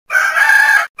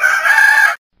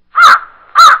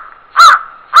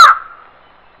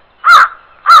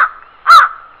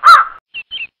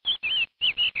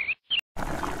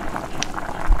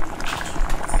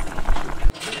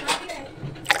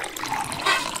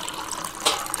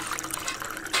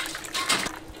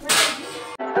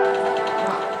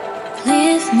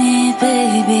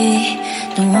baby,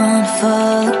 don't wanna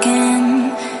fall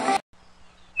again.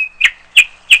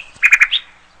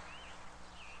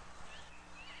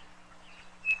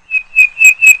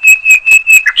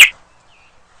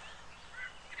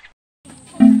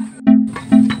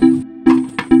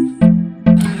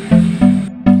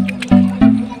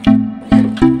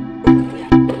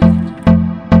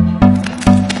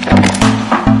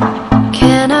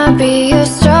 Can I be your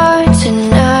star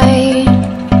tonight?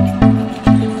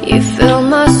 You fill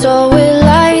my soul with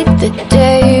light the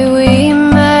day we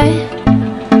met.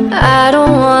 I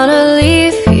don't wanna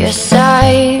leave your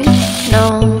side, no.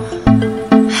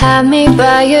 Have me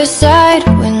by your side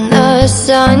when the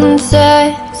sun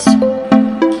sets.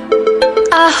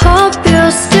 I hope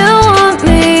you'll still want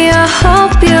me, I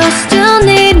hope you'll still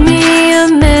need me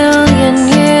 1,000,000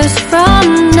 years from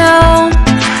now.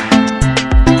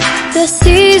 The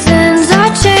seasons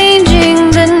are changing,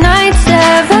 the nights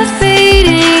ever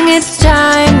fading. It's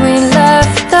time we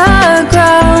left the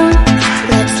ground.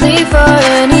 Let's leave for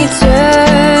an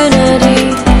eternity.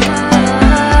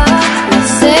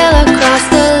 Let's sail across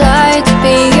the lights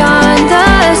beyond the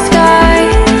sky.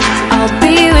 I'll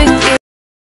be with you.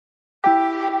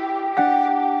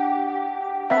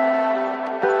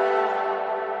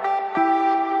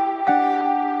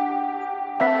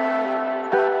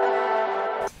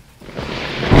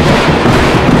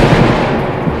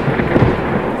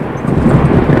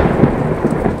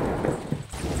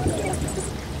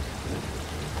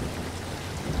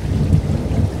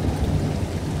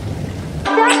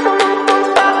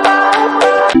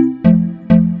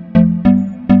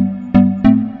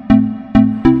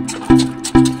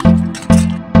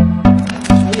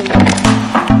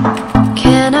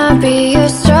 Can I be your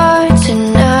star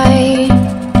tonight?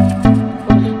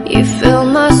 You fill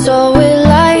my soul with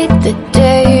light the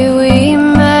day we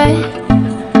met.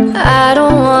 I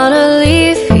don't wanna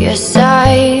leave your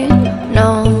side, no.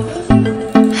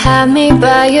 Have me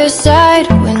by your side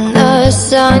when the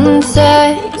sun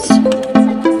sets.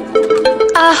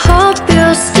 I hope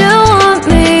you'll still want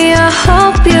me, I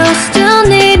hope you'll still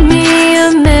need me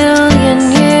 1,000,000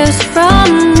 years from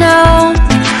now.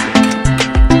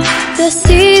 The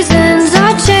seasons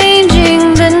are changing,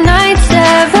 the nights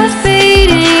ever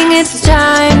fading. It's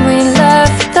time we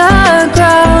left the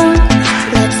ground.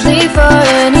 Let's leave for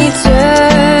an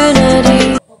eternity.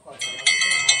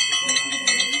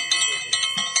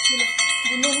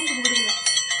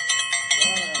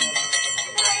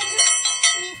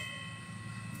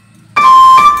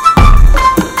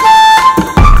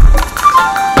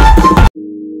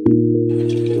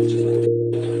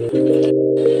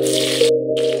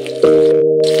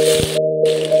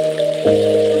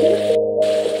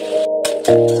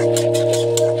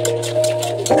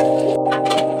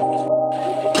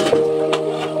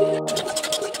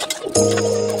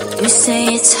 You say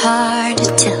it's hard to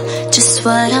tell just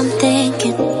what I'm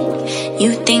thinking.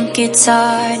 You think it's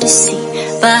hard to see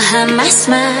behind my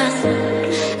smile.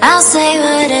 I'll say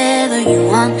whatever you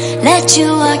want, let you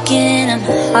walk in on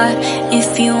my heart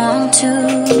if you want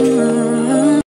to.